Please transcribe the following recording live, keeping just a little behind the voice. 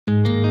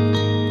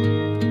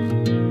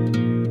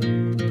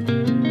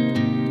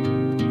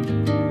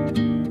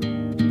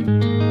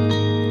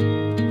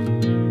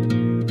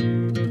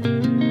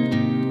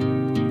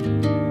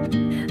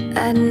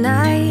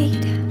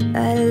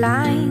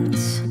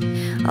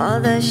all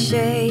the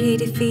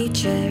shady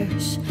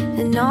features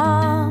and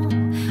all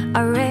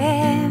our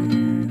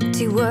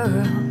empty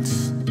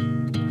worlds.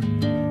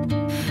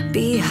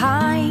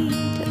 Behind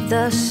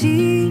the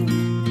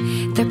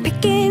scene, they're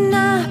picking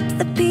up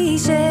the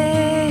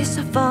pieces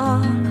of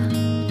all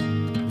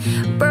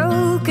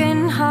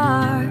broken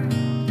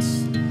hearts.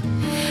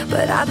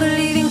 But I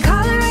believe in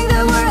coloring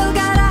the world,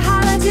 gotta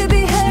holler to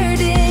be heard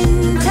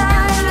in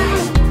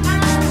time.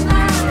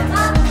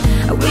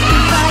 We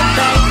can fight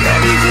back,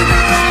 ready to go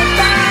right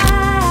by.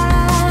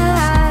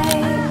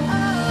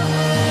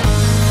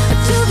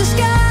 To the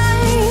sky,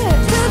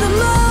 to the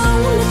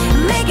moon,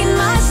 making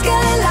my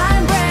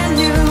skyline brand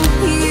new.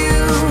 You,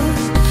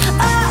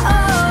 oh,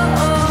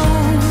 oh,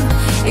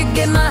 oh, you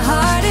get my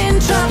heart in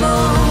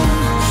trouble.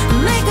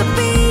 Make a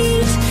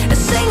beat,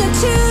 sing a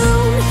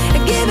tune,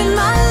 giving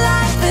my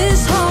life this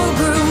whole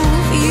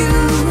groove. You,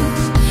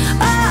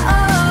 oh,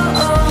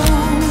 oh,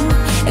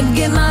 oh,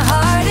 get my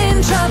heart in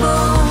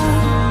trouble.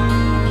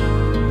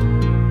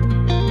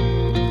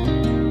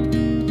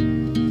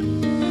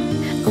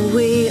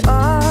 We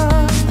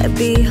all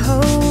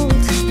behold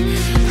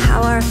how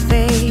our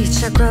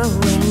fates are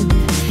growing,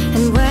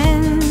 and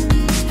when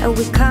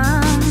we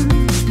come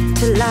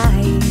to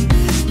life.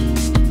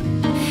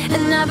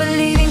 And I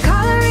believe in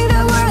coloring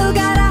the world,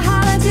 gotta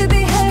holler to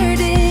be heard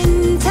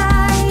in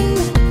time.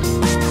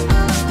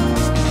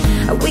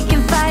 We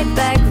can fight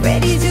back,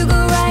 ready to go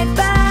right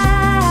by.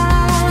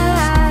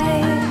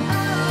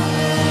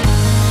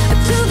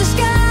 To the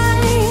sky,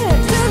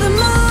 to the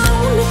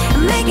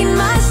moon, making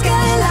my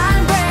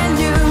skyline brand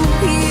new.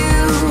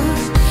 You,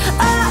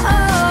 oh,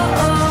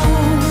 oh,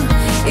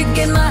 oh, you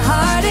get my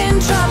heart in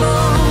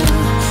trouble.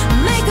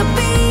 Make a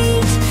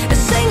beat,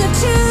 sing a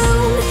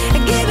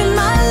tune, giving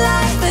my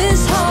life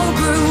this whole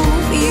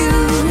groove. You,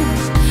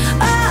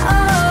 oh,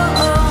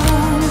 oh,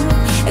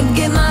 oh,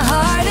 get my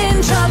heart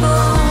in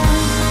trouble.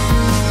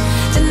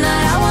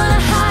 Tonight I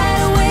wanna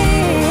hide away,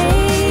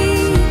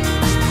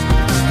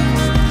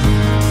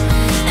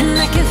 and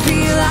I can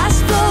feel us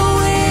flowing.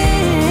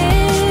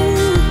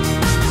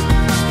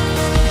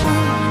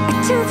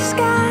 To the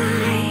sky,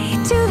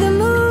 to the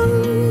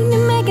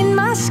moon, making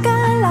my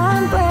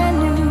skyline brand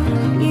new.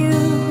 You,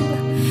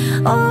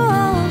 oh,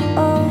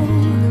 oh,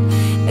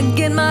 oh,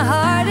 get my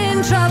heart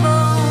in trouble.